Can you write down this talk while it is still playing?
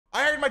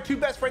my two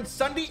best friends,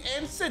 Sunday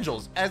and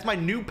Sigils, as my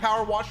new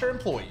power washer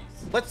employees.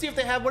 Let's see if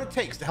they have what it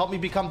takes to help me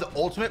become the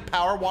ultimate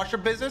power washer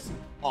business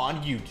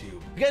on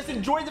YouTube. If you guys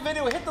enjoyed the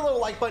video, hit the little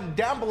like button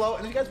down below.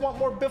 And if you guys want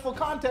more Biffle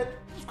content,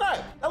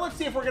 subscribe. Now let's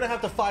see if we're gonna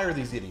have to fire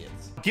these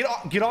idiots. Get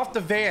off the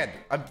van.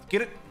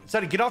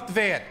 Sonny, get off the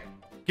van.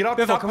 Get off.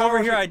 Biffle, come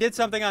over here. I did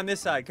something on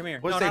this side. Come here.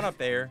 No, not up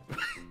there.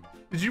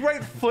 Did you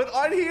write foot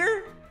on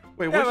here?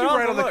 Wait, what did you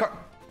write on the car?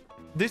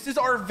 This is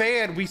our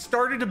van. We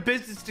started a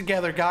business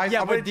together, guys.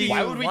 Yeah, but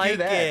why would we do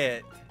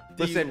that?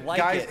 Listen,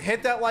 guys,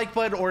 hit that like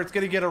button or it's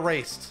gonna get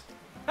erased.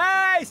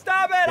 Hey,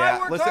 stop it! Yeah,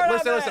 I worked hard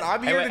on listen.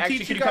 I'm here to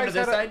teach you guys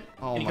how to...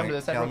 Can you come to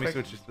this side? Let me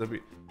switch this.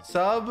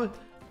 Sub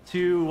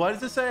to, what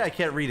does it say? I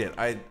can't read it.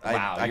 I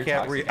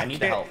can't read. I need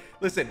the help.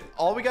 Listen,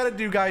 all we gotta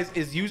do, guys,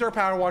 is use our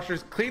power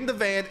washers, clean the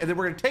van, and then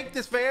we're gonna take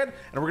this van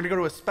and we're gonna go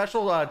to a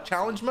special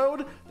challenge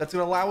mode that's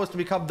gonna allow us to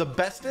become the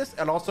bestest.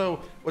 And also,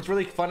 what's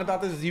really fun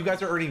about this is you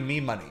guys are earning me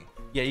money.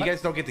 Yeah, you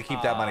guys don't get to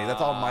keep that money.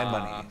 That's all my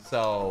money.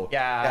 So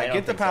yeah,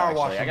 get the power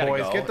washing,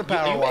 boys. Get the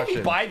power washing.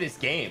 You buy this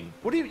game.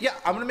 What do you? Yeah,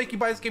 I'm gonna make you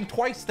buy this game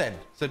twice then.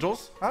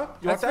 Sigils, huh?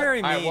 You want that?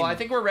 Very mean. All right, well, I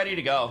think we're ready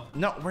to go.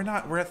 No, we're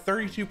not. We're at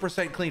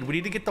 32% clean. We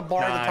need to get the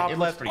bar at the top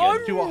left to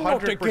good.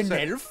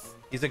 100%.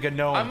 He's a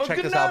gnome.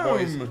 Check this out,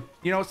 boys.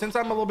 You know, since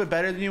I'm a little bit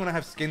better than you and I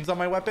have skins on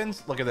my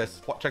weapons, look at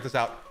this. Check this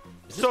out.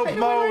 Soap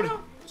mode.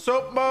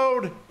 Soap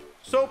mode.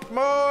 Soap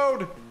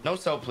mode. No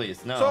soap,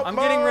 please. No. I'm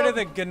getting rid of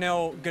the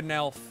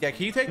Gnelf. Yeah,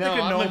 can you take the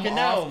gnome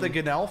off the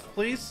Gnelf,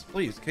 please?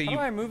 Please. Can you? How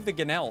do I move the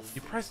Gnelf? You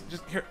press.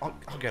 Just here. I'll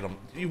get him.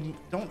 You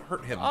don't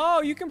hurt him.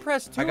 Oh, you can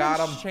press 2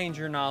 and change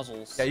your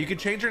nozzles. Yeah, you can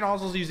change your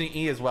nozzles using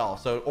E as well.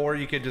 So, or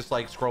you could just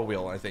like scroll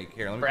wheel. I think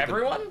here. Let me For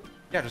everyone?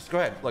 Yeah, just go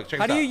ahead. Look, check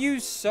this out. How do you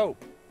use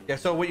soap? Yeah,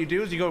 so what you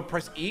do is you go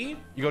press E.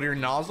 You go to your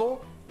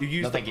nozzle. You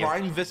use the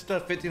Prime Vista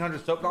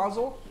 1500 soap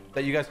nozzle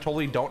that you guys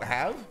totally don't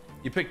have.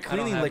 You pick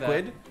cleaning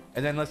liquid.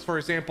 And then let's, for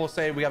example,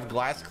 say we have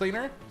glass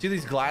cleaner. See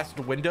these glass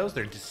windows?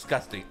 They're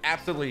disgusting.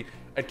 Absolutely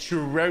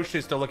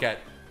atrocious to look at.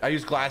 I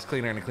use glass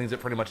cleaner and it cleans it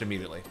pretty much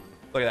immediately.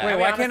 Look at that. Wait,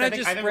 why can't I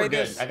just spray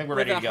this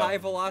with a high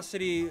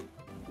velocity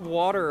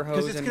water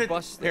hose and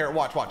bust it? Here,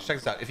 watch. Check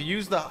this out. If you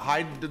use the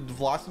high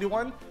velocity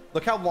one,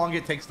 look how long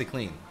it takes to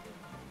clean.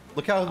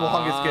 Look how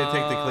long it's going to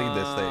take to clean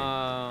this thing.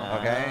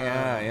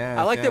 Okay, yeah.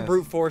 I like the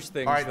brute force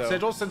things, All right,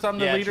 Sigil, since I'm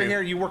the leader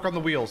here, you work on the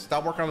wheels.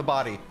 Stop working on the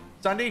body.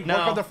 Sunday,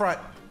 work on the front.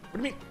 What do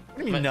you mean? What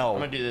do you mean, no? I'm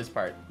gonna do this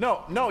part.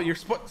 No, you're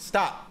stop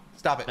it.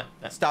 Stop it.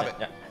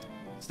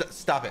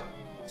 Stop it.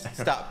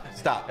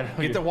 Stop.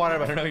 Get the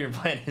water. I don't know your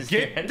plan is.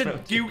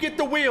 You get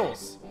the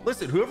wheels.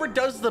 Listen, whoever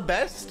does the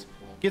best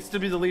gets to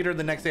be the leader in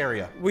the next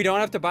area. We don't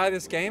have to buy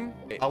this game?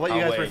 I'll let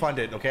you guys refund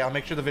it, okay? I'll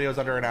make sure the video's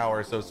under an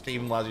hour so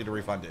Steam allows you to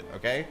refund it,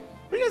 okay?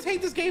 What do you guys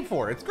hate this game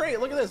for? It's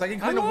great. Look at this. I can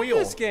clean a wheel. I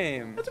love this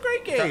game. It's a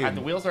great game.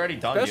 The wheel's already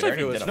done.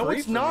 No,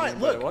 it's not.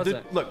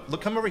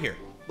 Look, come over here.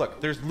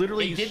 Look, there's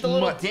literally you did the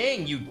little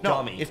ding, you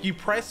dummy. If you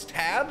press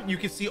tab, you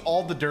can see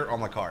all the dirt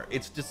on the car.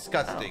 It's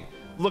disgusting.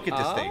 Look at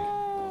this thing.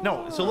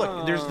 No, so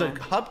look, there's the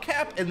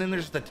hubcap and then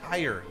there's the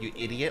tire, you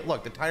idiot.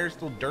 Look, the tire's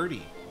still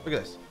dirty. Look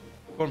at this.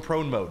 Go in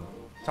prone mode.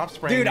 Stop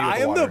spraying me with the water.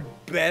 Dude, I am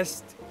the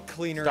best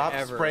cleaner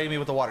ever. Stop spraying me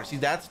with the water. See,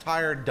 that's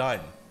tire done,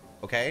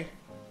 okay?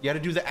 You got to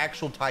do the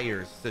actual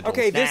tires.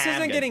 Okay, this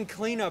isn't getting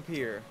clean up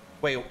here.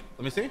 Wait,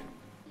 let me see.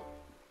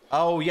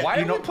 Oh, yeah. Why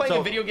are we playing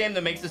a video game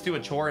that makes us do a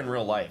chore in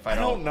real life? I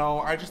don't know.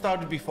 I just thought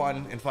it'd be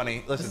fun and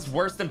funny. Listen, this is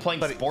worse than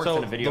playing sports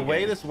in a video game. The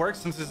way this works,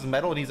 since this is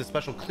metal, it needs a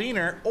special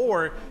cleaner,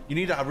 or you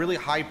need a really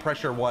high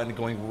pressure one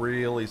going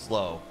really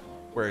slow.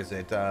 Where is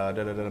it?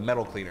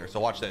 Metal cleaner.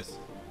 So watch this.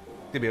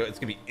 It's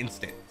gonna be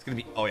instant. It's gonna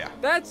be, oh yeah.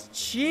 That's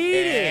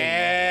cheating.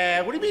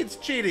 Yeah. What do you mean it's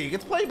cheating?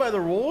 It's playing by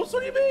the rules. What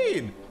do you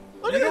mean?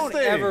 Look at this thing.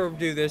 You don't ever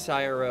do this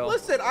IRL.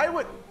 Listen, I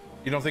would.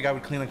 You don't think I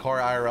would clean a car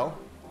IRL?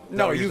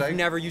 No, you've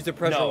never used a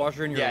pressure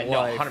washer in your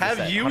life.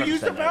 Have you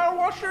used a power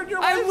washer in your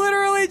life? I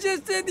literally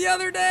just did the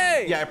other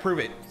day. Yeah, prove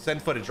it.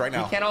 Send footage right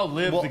now. We can't all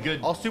live the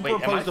good. I'll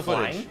superimpose the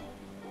footage.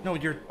 No,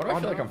 you're. What do I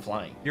feel like I'm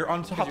flying? You're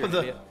on top of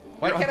the.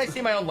 Why can't I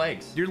see my own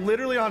legs? You're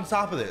literally on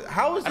top of it.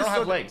 How is this? I don't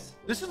have legs.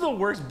 This is the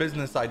worst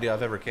business idea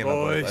I've ever came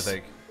up with, I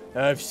think.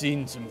 I've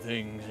seen some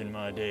things in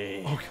my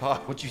day. Oh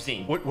God. What you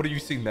seen? What have you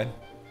seen, man?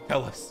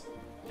 Tell us.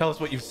 Tell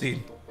us what you've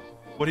seen.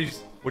 What have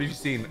you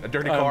seen? A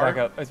dirty car? Back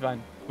up. It's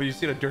fine. Well, you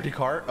seen a dirty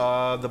car?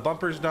 The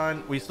bumper's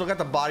done. We still got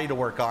the body to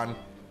work on.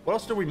 What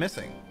else are we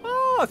missing?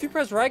 Oh, if you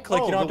press right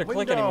click, you don't have to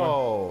click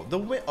anymore.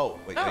 Oh,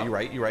 wait, you're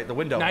right. You're right. The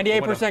window.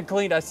 98%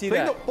 cleaned. I see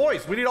that.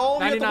 Boys, we need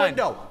all of you at the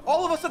window.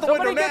 All of us at the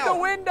window now. Somebody get the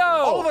window.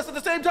 All of us at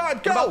the same time.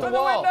 Go. Get the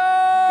wall.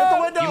 Get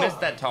the window. You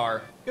missed that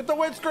tar. Get the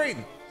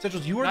windscreen.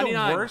 Centrals, you are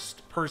the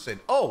worst person.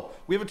 Oh,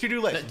 we have a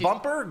to-do list.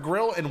 Bumper,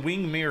 grill, and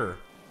wing mirror.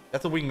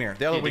 That's a wing mirror.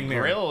 The other wing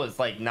mirror. The grill is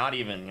like not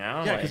even.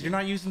 Yeah, because you're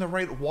not using the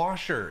right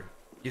washer.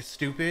 You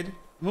stupid.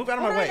 Move out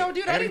of my way. No,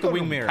 dude, I didn't go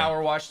to power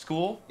wash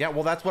school. Yeah,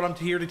 well, that's what I'm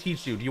here to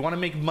teach you. Do you want to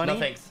make money? No,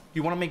 thanks. Do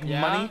you want to make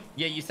money?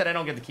 Yeah, you said I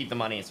don't get to keep the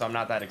money, so I'm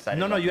not that excited.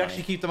 No, you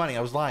actually keep the money.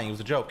 I was lying. It was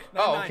a joke.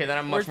 Oh, okay, then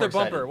I'm much more excited.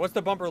 Where's the bumper? What's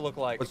the bumper look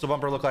like? What's the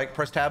bumper look like?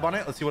 Press tab on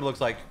it. Let's see what it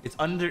looks like. It's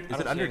under. Is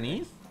it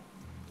underneath?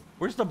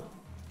 Where's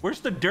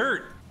the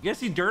dirt? You guys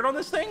see dirt on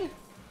this thing?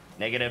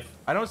 Negative.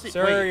 I don't see.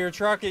 Sir,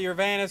 wait, your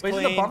van is clean.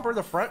 is the bumper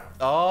the front?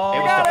 Oh,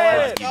 It was got the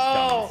it. front, you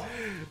Oh,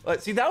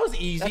 dummies. see, that was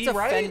easy, That's a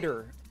right?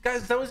 fender.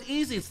 Guys, that was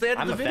easy. It's the end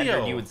I'm of the a fender,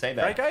 video. you would say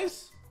that. Right,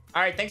 guys?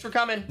 All right, thanks for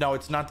coming. No,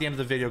 it's not the end of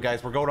the video,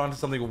 guys. We're going on to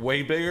something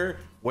way bigger,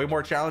 way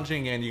more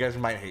challenging, and you guys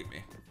might hate me.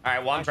 All right,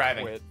 well, I'm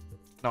driving. Quit.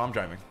 No, I'm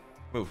driving.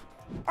 Move.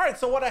 All right,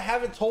 so what I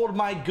haven't told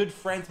my good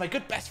friends, my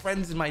good best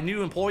friends, and my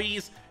new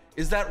employees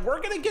is that we're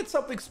gonna get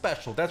something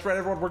special. That's right,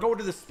 everyone. We're going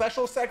to the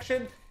special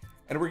section,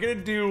 and we're gonna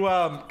do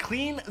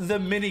clean the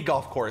mini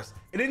golf course.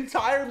 An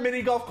entire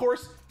mini golf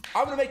course.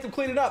 I'm gonna make them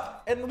clean it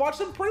up and watch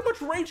them pretty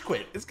much rage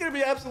quit. It's gonna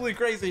be absolutely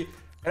crazy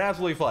and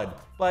absolutely fun.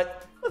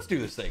 But let's do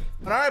this thing.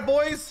 All right,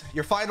 boys,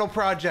 your final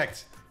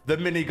project, the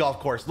mini golf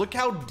course. Look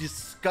how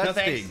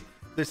disgusting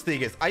this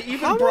thing is. I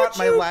even brought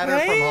my ladder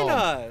from home.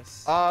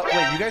 Us?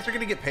 Wait, you guys are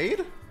gonna get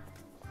paid?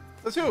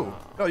 That's who?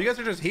 No, you guys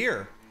are just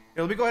here.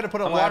 Here, let me go ahead and put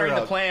a I'm ladder watering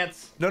up. the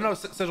plants. No,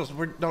 Sigils,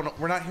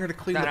 we're not here to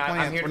clean the I'm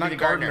plants. here to We're be not the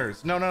gardener.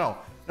 gardeners. No,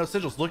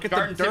 Sigils, look at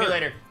Garden the dirt.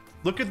 simulator.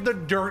 Look at the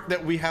dirt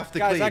that we have to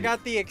Guys, clean. I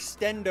got the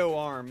extendo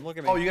arm. Look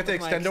at me. Oh, you got the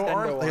Look at my extendo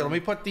arm? Here, let me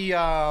put the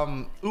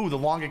the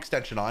long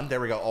extension on.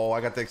 There we go. Oh,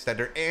 I got the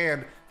extender,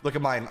 and look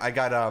at mine. I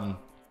got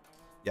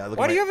yeah. Look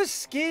Why at do you my... have a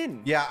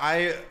skin? Yeah,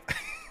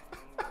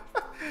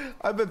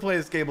 I've been playing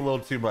this game a little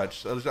too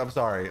much. I'm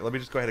sorry. Let me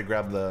just go ahead and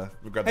grab the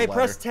Hey, ladder.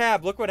 press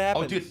tab. Look what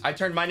happens. Oh, dude, I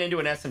turned mine into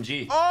an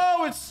SMG.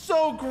 Oh, it's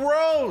so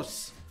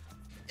gross.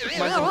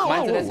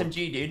 Mine's an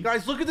SMG, dude.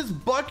 Guys, look at this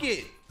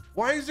bucket.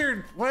 Why is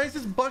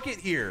this bucket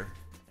here?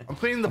 I'm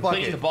cleaning the bucket.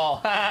 Cleaning the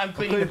ball. I'm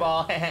cleaning the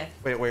ball.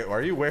 Wait,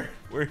 are you? Where?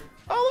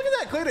 Oh, look at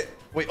that. Clean it.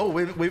 Wait, hold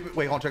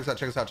on. Check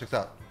this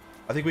out.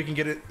 I think we can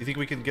get it. You think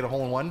we can get a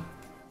hole in one?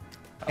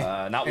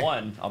 Not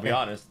one, I'll be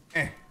honest.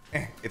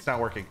 It's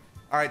not working.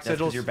 All right, That's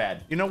 'cause Sigils. you're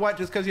bad. You know what?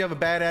 Just because you have a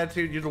bad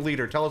attitude, you're the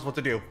leader. Tell us what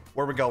to do.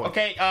 Where we going?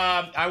 Okay,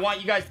 I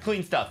want you guys to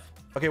clean stuff.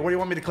 Okay, what do you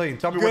want me to clean?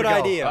 Tell me Good where to go.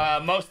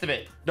 idea. Most of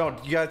it. No,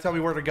 you gotta tell me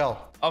where to go.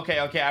 Okay,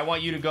 I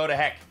want you to go to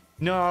heck.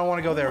 No, I don't want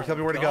to go there. Tell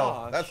me where to go.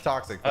 gosh. That's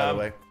toxic, by the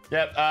way.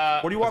 Yep.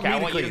 What do you want me I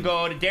to want you clean? to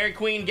go to Dairy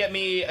Queen, get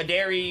me a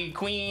Dairy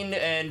Queen,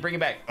 and bring it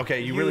back.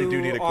 Okay, you really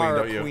do need a queen, are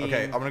don't you? queen.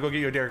 Okay, I'm gonna go get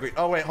you a Dairy Queen.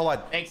 Oh wait, hold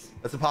on. Thanks.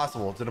 That's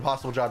impossible. It's an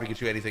impossible job to get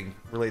you anything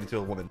related to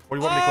a woman. What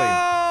do you want me to clean?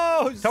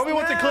 Oh, Tell me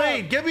what to snap.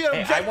 clean. Give me an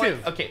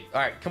objective. Okay,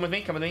 all right, come with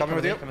me. Come with you. I'm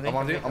with you.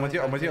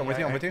 I'm with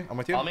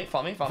you. Follow me.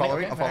 Following.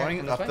 Okay, I'm following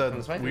all right, up this way, the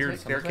this way, weird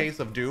this way, this way. staircase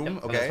of doom. Yep,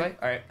 this Okay. way.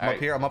 All right, I'm up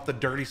here. I'm up the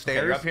dirty Okay,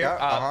 stairs. you're up here.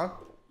 Yeah.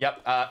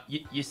 Yep.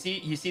 You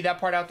see that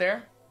part out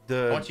there?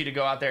 I want you to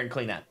go out there and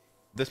clean that.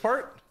 This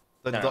part?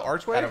 The No,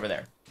 archway? That over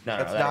there. No,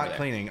 That's that not over there.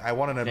 cleaning. I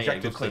want an Yeah,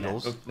 objective, go clean that.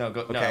 Sigils.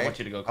 No, I want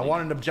you to go clean I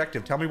want it. an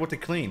objective. Tell me what to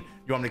clean.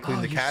 You want me to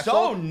clean the you're castle? so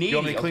You want me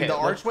needy. to clean Okay, the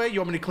look. archway? You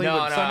want me to clean No,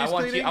 what Sunny's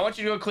cleaning? I want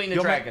you to go clean the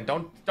You want me- dragon.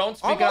 Don't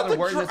speak another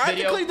word in this I have to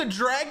video. clean the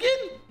dragon?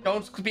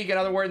 Don't speak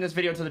another word in this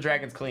video until the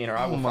dragon's clean, or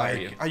I will fire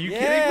you. Are you Yeah,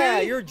 kidding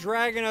me? you're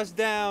dragging us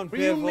down, What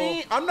do you Biffle.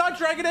 mean? I'm not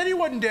dragging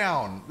anyone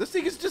down. This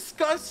thing is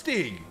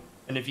disgusting.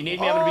 And if you need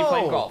me, I'm gonna be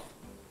playing golf.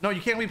 No,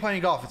 you can't be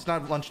playing golf. It's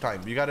not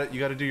lunchtime. You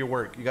gotta do your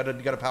work. You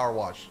gotta power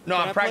wash. No,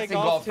 Can I I'm play practicing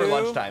golf golf for too?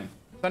 lunchtime.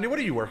 Sunny, what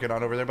are you working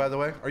on over there, by the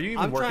way? Are you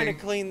even I'm working? trying to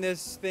clean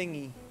this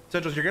thingy.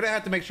 Sigils, you're gonna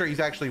have to make sure he's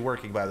actually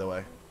working, by the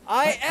way.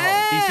 I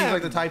am. He seems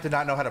like the type to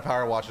not know how to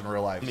power wash in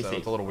real life, Let me so see.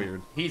 it's a little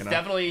weird. He's you know?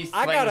 definitely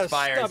I slaying got his a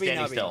fire and stubby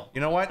standing nubby. still.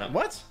 You know what? No.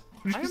 What?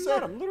 What did I you am say?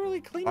 not. I'm literally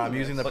cleaning I'm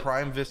using the this.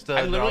 Prime Vista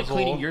I'm literally nozzle.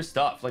 cleaning your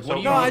stuff. Like, what So do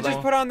you No, I want? just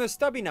put on the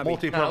stubby nubby. No,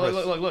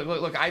 multi-purpose.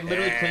 look. I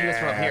literally cleaned this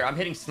from up here. I'm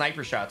hitting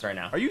sniper shots right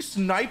now. Are you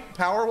snipe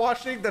power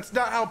washing? That's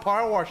not how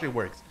power washing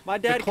works. My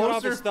dad The cut off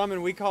closer- his thumb,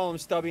 and we call him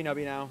Stubby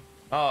Nubby now.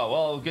 Oh,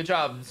 well, good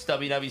job,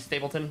 Stubby Nubby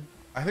Stapleton.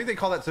 I think they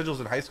call that Sigils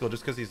in high school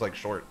just because he's like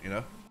short, you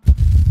know?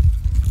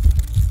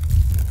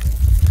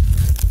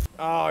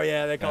 Oh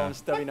yeah, they call him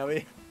Stubby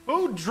Nubby.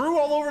 Who drew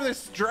all over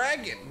this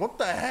dragon? What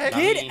the heck?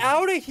 Get Get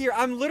out of here!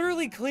 I'm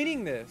literally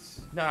cleaning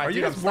this. No, Are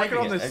you dude, guys I'm working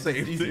on sniping this it. same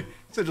It's easy.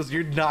 thing? Sigils,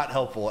 you're not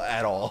helpful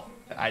at all.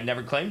 I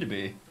never claimed to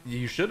be.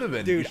 You should have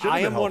been. You Dude, should have I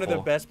been am one of the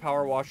helpful. best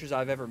power washers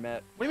I've ever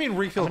met. What do you mean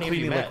refill How many have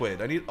you cleaning met?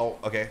 liquid? I need. Oh,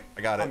 okay,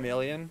 I got A it.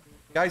 million.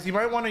 Guys, you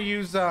might want to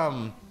use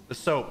the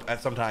soap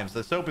at sometimes.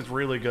 The soap is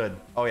really good.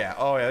 Oh yeah.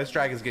 This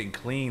dragon's getting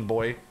clean,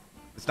 boy.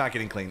 It's not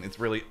getting clean. It's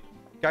really.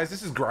 Guys,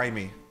 this is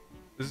grimy.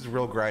 This is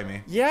real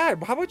grimy. Yeah,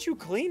 how about you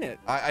clean it?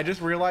 I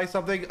just realized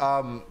something.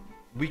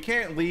 We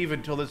can't leave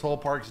until this whole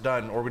park's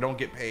done, or we don't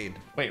get paid.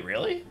 Wait,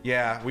 really?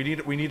 Yeah, we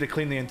need to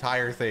clean the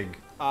entire thing.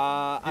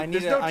 I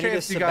need There's no a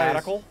chance you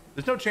sabbatical. guys.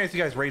 There's no chance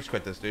you guys rage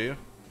quit this, do you?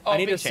 Oh, I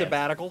need big a chance.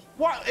 sabbatical.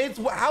 What?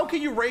 How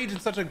can you rage in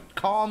such a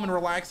calm and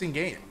relaxing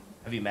game?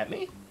 Have you met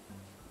me?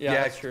 Yeah,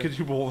 that's true. because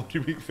you will. To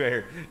be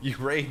fair, you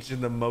rage in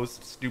the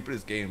most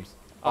stupidest games.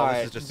 All This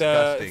right, is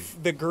disgusting.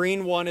 the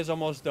green one is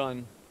almost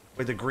done.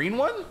 Wait, the green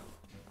one?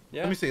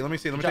 Yeah. Let me see. Let me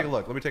take a job.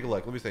 look.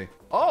 Let me see.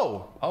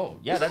 Oh. Oh,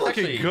 yeah, This that's is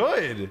looking actually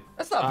good.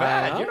 That's not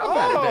bad. You're not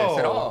bad at this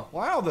at all.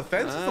 Wow, the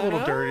fence is a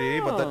little dirty,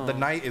 but the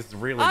night is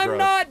really I'm gross.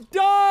 not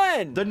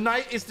done. The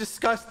night is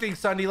disgusting,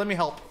 Sunny. Let me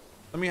help.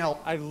 Let me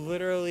help. I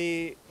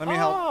literally. Let me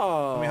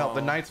help. Let me help.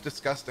 The night's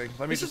disgusting.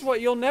 Let me This just. is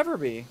what you'll never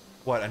be.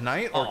 What, a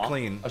night or Aw,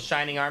 clean? A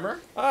shining armor?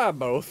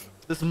 Both.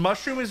 This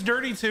mushroom is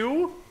dirty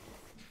too?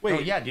 Wait. Oh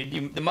yeah,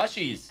 dude. The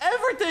mushies.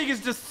 Everything is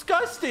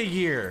disgusting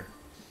here.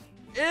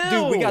 Ew.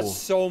 Dude, we got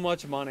so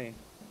much money.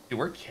 Dude,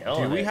 we're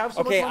killing Do we it. have so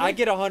much Okay, money? I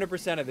get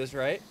 100% of this,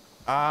 right?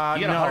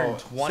 You get no.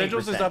 120%.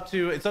 Sigils is up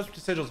to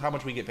Sigils how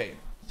much we get paid.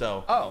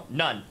 So. Oh,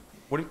 none.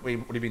 What do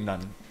you mean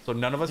none? So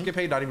none of us get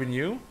paid, not even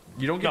you?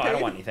 You don't get No, paid? I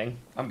don't want anything.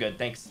 I'm good,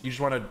 thanks. You just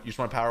want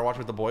to power watch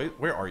with the boys?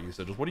 Where are you,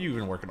 Sigils? What are you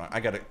even working on? I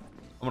got it.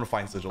 I'm gonna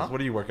find Sigils. Huh?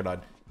 What are you working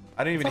on?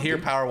 I didn't even hear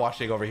power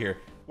washing over here.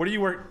 What are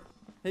you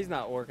He's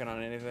not working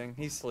on anything.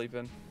 He's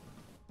sleeping.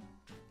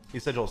 You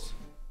Sigils.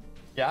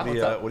 Yeah.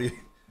 What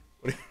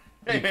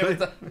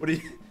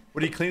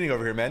are you cleaning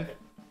over here, man?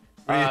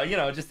 You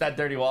know, just that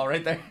dirty wall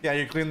right there. Yeah,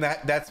 you're cleaning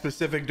that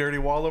specific dirty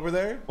wall over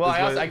there? Well,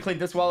 I cleaned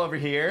this wall over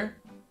here,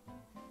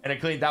 and I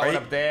cleaned that one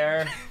up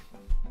there.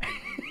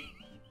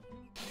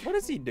 What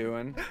is he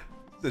doing?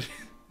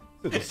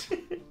 What's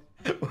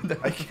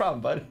the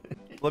problem, bud?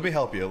 Let me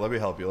help you. Let me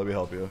help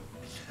you.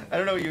 I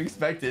don't know what you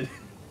expected.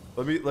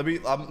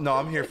 No,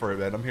 I'm here for it,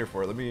 man. I'm here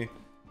for it. Let me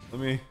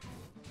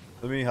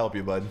help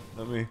you, bud.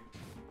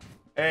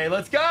 Hey,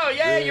 let's go!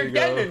 Yay, you're you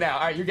getting go. it now.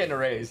 All right, you're getting a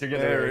raise. You're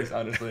getting a raise,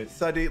 honestly.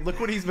 Sonny, look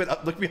what he's been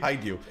up. Look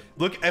behind you.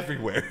 Look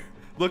everywhere.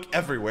 Look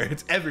everywhere.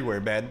 It's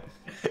everywhere, man.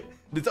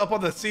 It's up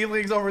on the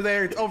ceilings over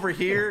there. It's over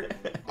here.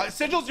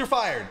 Sigils, you're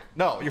fired.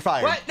 No, you're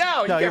fired. What?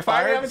 No, you're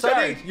fired. I'm in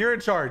Sonny, charge. you're in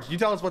charge. You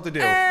tell us what to do.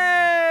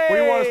 Hey! What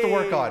do you want us to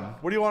work on?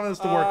 What do you want us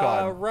to work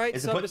on? Right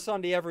Is it sub put- to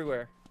Sunday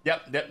everywhere.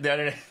 Yep.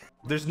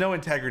 There's no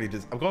integrity.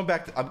 I'm going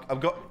back to. I'm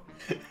going.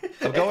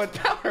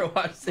 Power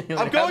wash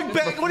simulator. I'm going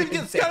back. What do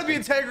you? It's got to be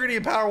integrity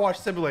in Power Wash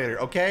Simulator,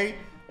 okay?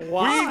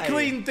 Why? We need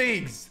clean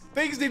things.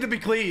 Things need to be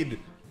cleaned.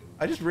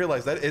 I just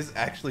realized that is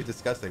actually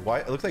disgusting. Why?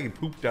 It looks like he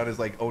pooped down his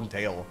own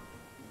tail.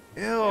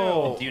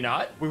 Ew. Do you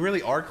not? We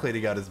really are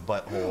cleaning out his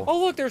butthole.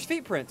 Oh, look, there's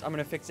feet prints. I'm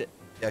gonna fix it.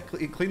 Yeah,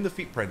 clean the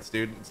feet prints,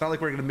 dude. It's not like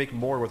we're gonna make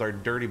more with our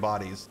dirty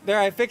bodies. There,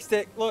 I fixed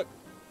it. Look.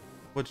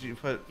 What'd you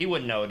put? He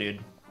wouldn't know, dude.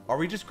 Are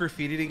we just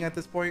graffitiing at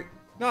this point?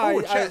 No, Oh, a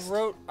I chest.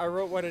 wrote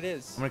what it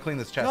is. I'm gonna clean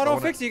this chest. No,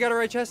 don't fix it. You gotta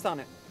write chest on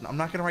it. I'm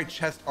not gonna write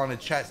chest on a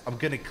chest. I'm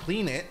gonna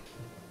clean it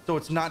so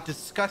it's not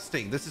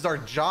disgusting. This is our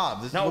job.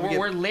 This is No, what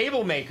we're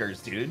label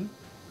makers, dude.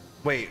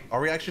 Wait, are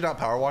we actually not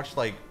Power Wash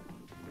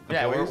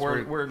Yeah,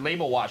 employees? we're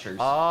label washers.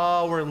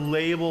 Oh, we're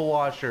label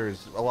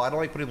washers. Well, I don't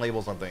like putting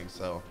labels on things,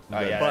 so. Oh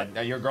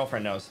yeah, your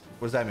girlfriend knows.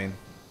 What does that mean?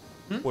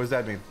 What does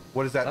that mean?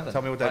 What is that? Nothing.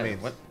 Tell me what that What?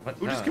 means. What?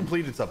 Who just No.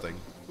 completed something?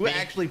 Who Me.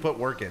 actually put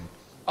work in?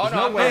 Oh There's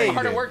no, I'm way doing you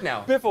hard at did. work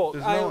now. Biffle,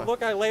 There's no-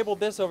 look, I labeled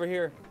this over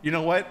here. You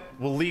know what?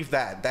 We'll leave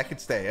that. That could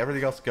stay.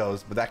 Everything else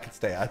goes, but that could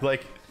stay. I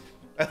like.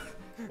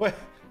 What?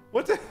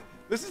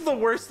 This is the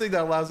worst thing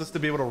that allows us to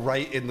be able to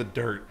write in the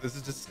dirt. This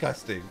is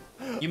disgusting.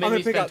 You made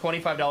me spend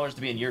 $25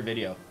 to be in your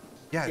video.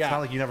 Yeah, it's not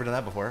like you've never done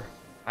that before.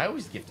 I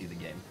always gift you the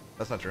game.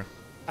 That's not true.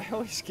 I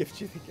always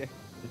gift you the game.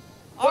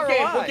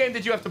 What game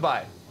did you have to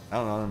buy? I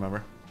don't know. I don't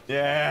remember.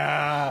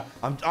 Yeah.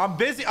 I'm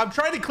busy. I'm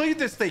trying to clean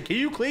this thing. Can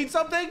you clean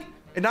something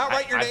and not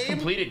write your I've name?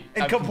 completed-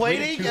 And I've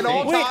complaining completed at two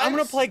all things. times. Wait, I'm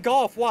gonna play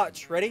golf.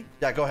 Watch. Ready?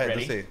 Yeah, go ahead.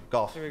 Ready? Let's see.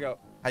 Golf. Here we go.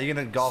 How you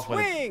gonna golf when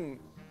it's... Swing.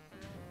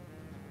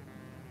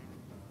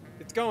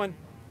 It's going.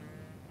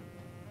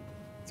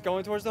 It's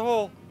going towards the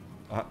hole.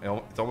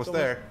 It's almost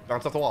there.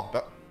 Bounce off the wall.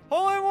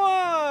 Hole in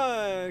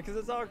one, because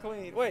it's all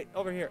clean. Wait,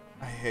 over here.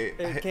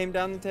 It came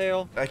down the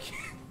tail. I can't.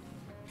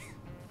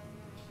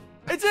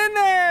 It's in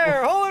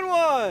there. Hole in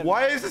one.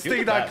 Why is this You're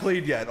thing the not best.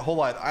 cleaned yet? Hold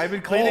on. I've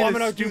been cleaning I'm this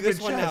gonna do stupid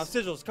this one now. chest.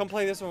 Sigils, come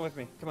play this one with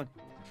me. Come on.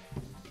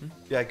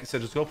 Yeah, so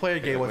just go play a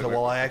game with it wait,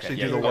 while I okay, actually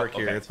yeah, do the go, work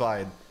here. okay. It's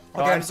fine.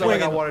 Okay, I'm I'm sorry. I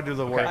swinging. want to do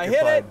the work. I It's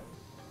hit fine. it.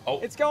 Oh,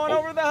 It's going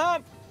over the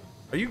hump.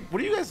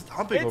 What are you guys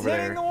humping It's over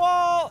hitting there? the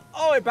wall.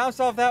 Oh, it bounced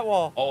off that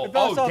wall. It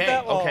bounced off dang.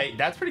 that wall. Okay,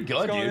 that's pretty good,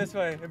 It's going dude. this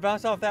way. It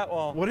bounced off that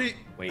wall. What are you?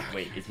 Wait,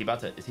 is he about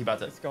to?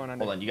 It's going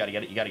under. Hold on, you gotta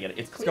get it. It's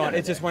It's clean going. under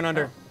It just there. went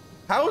under.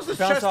 How is this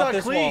Bounced chest off not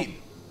this wall. clean?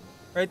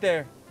 Right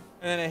there.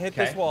 And then it hit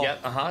Okay. this wall.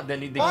 Yep.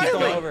 Then he Why? keeps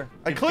going going over.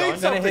 I Keeps cleaned going. Then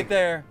something. it hit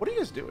there. What are you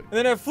guys doing? And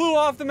then it flew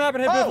off the map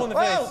and hit Biffle in the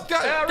face.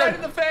 Yeah, right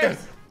in the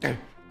face.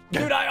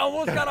 Dude, I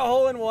almost got a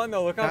hole in one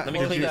though. Look how Let me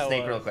close clean the that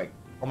snake was. real quick.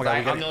 Oh my God, we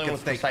I'm gotta the only get one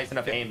with the snake. precise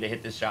enough aim to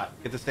hit this shot.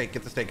 Get the steak,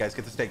 guys.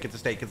 Get the steak. Get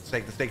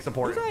the steak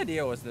support. Whose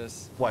idea was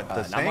this? What, the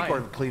not snake mine.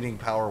 or cleaning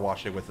power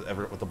washing with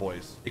the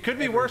boys? It could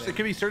be worse. It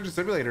could be Surgeon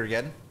Simulator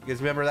again. You guys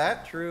remember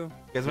that? True.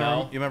 You guys No.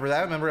 remember? You remember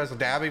that? Remember us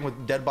dabbing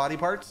with dead body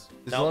parts?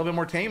 This is a No. little bit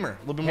more tamer, a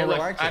little bit Here, more look,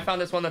 relaxing. I found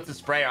this one that's a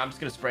sprayer. I'm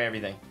just gonna spray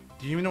everything.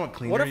 Do you even know what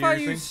cleaner What if you're I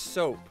using? use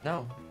soap?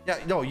 No.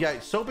 Yeah,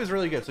 soap is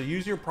really good. So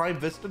use your Prime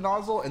Vista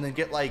nozzle and then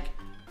get like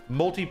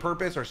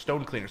multi-purpose or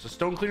stone cleaner. So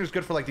stone cleaner is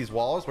good for like these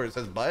walls where it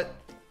says butt.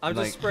 I'm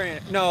Like- just spraying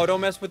it. No,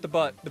 don't mess with the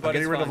butt. The I'm butt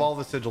getting is rid fine. of all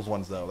the sigils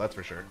ones though, that's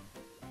for sure.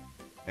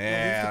 Yeah, I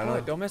Use the don't-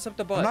 butt. Don't mess up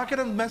the butt. I'm not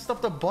gonna mess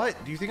up the butt.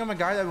 Do you think I'm a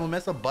guy that will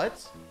mess up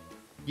butts?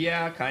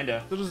 Yeah,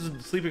 kinda. This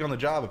is sleeping on the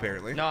job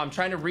apparently. No, I'm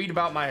trying to read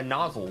about my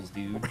nozzles,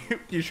 dude.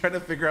 You're trying to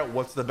figure out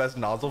what's the best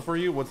nozzle for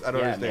you? I don't Yeah,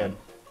 understand. man.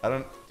 I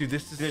don't, dude.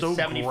 This is There's so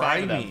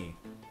 75 of them. grimy.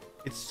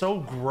 It's so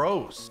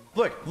gross.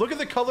 Look at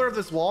the color of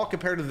this wall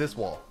compared to this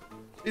wall.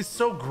 It's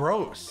so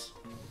gross.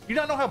 You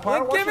not know how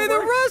power Well, give me washer the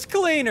works? rust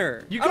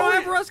cleaner. You I don't go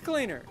have in- rust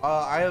cleaner.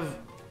 I have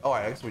Oh,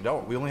 I guess we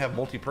don't. We only have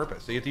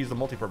multi-purpose. So you have to use the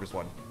multi-purpose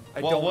one.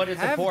 Well, what is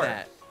it for?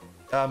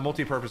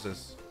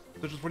 Multi-purposes.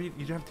 So just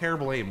you have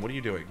terrible aim. What are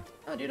you doing?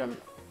 Oh, dude, You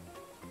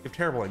have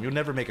terrible aim. You'll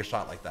never make a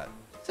shot like that.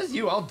 This is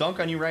you. I'll dunk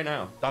on you right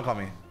now. Dunk on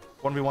me.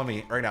 1v1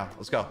 me right now.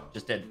 Let's go.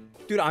 Just did.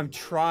 Dude, I'm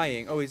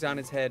trying. Oh, he's on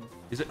his head.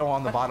 Is it? Oh,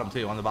 on the bottom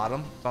too. On the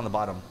bottom. It's on the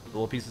bottom. The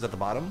little pieces at the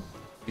bottom.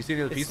 You see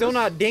the other pieces? It's still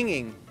not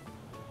dinging.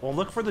 Well,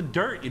 look for the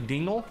dirt, you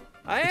dingle.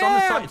 It's on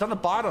the side. It's on the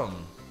bottom.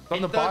 It's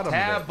on the bottom.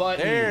 Tab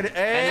button. There it is.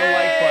 And the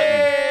like button.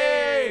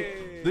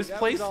 Hey! This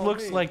place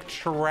looks like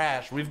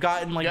trash. We've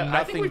gotten like nothing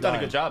I think we've done a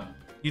good job.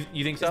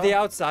 You think so? Is the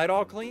outside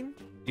all clean?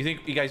 You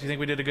think you think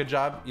we did a good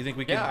job? You think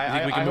we can? Yeah, you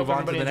think we can move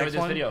on to the next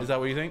one? Video. Is that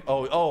what you think?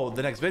 Oh,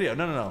 the next video.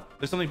 No.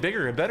 There's something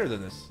bigger and better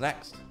than this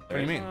next. What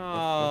do you mean?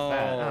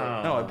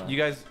 Oh. No, you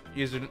guys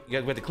we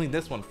have to clean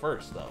this one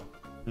first though.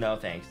 No,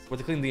 thanks. We have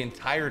to clean the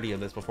entirety of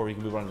this before we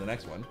can move on to the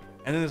next one.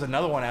 And then there's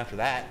another one after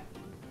that.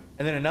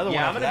 And then another one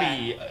after that.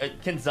 Yeah, I'm gonna be.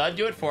 Can Zud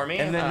do it for me?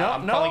 And then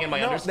I'm calling in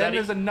my understudy. Then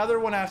there's another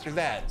one after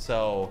that.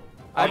 So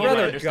I'm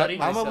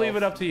gonna leave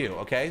it up to you,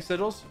 okay,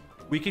 Sigils?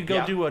 We could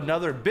go do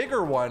another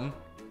bigger one,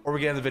 or we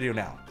can end the video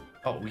now.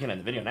 Oh, we can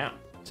end the video now.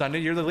 Sunday,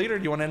 you're the leader.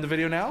 Do you want to end the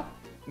video now?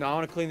 No, I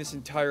want to clean this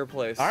entire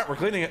place. All right, we're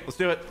cleaning it. Let's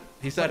do it.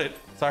 He said it.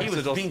 Sorry, he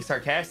was Sigils. being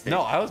sarcastic.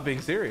 No, I was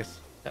being serious.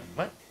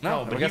 What?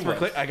 No, but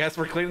I guess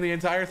we're cleaning the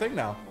entire thing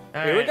now.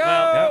 Here we go.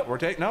 Yeah,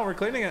 we're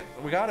cleaning it.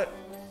 We got it.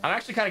 I'm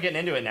actually kind of getting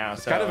into it now.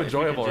 It's kind of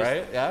enjoyable,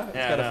 right? Yeah, it's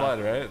kind of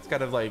fun, right? It's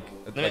kind of like.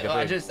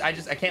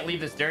 I can't leave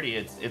this dirty.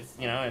 It's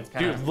you know it's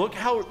kind of. Dude, look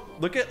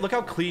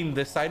how clean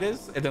this side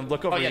is, and then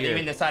look over here. Oh yeah, you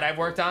mean the side I've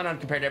worked on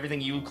compared to everything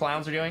you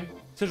clowns are doing?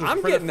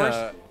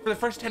 Sigils, for the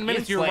first 10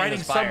 minutes, you're writing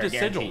sub to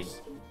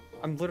Sigils.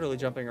 I'm literally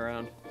jumping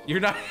around.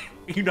 You're not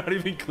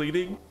even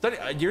cleaning. Sonny,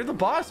 you're the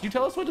boss. You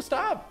tell us when to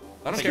stop.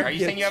 I don't care. Are you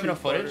saying you have enough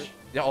footage?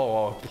 Yeah.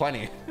 Oh,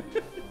 plenty.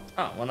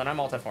 Oh, well then I'm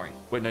multi-foring.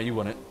 Wait, no, you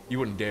wouldn't. You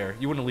wouldn't dare.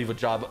 You wouldn't leave a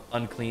job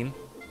unclean.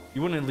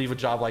 You wouldn't leave a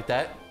job like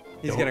that.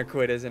 He's gonna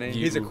quit, isn't he?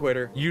 He's a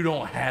quitter. You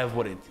don't have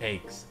what it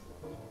takes.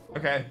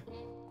 Okay.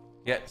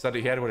 Yeah,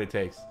 Sunday, he had what it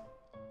takes.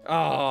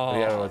 Oh.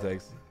 He had what it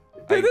takes.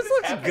 Dude, this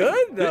looks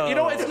good though. You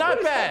know, it's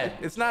not bad.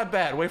 It's not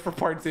bad. Wait for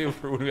part 2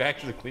 for when we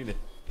actually clean it.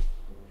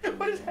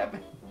 What is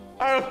happening?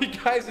 I hope you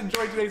guys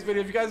enjoyed today's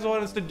video. If you guys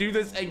want us to do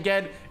this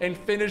again and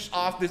finish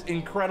off this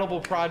incredible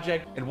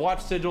project and watch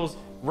Sigils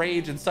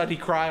rage and Sunny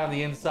cry on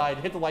the inside,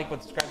 hit the like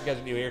button, subscribe if you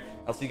guys are new here.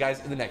 I'll see you guys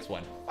in the next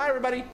one. Bye, everybody.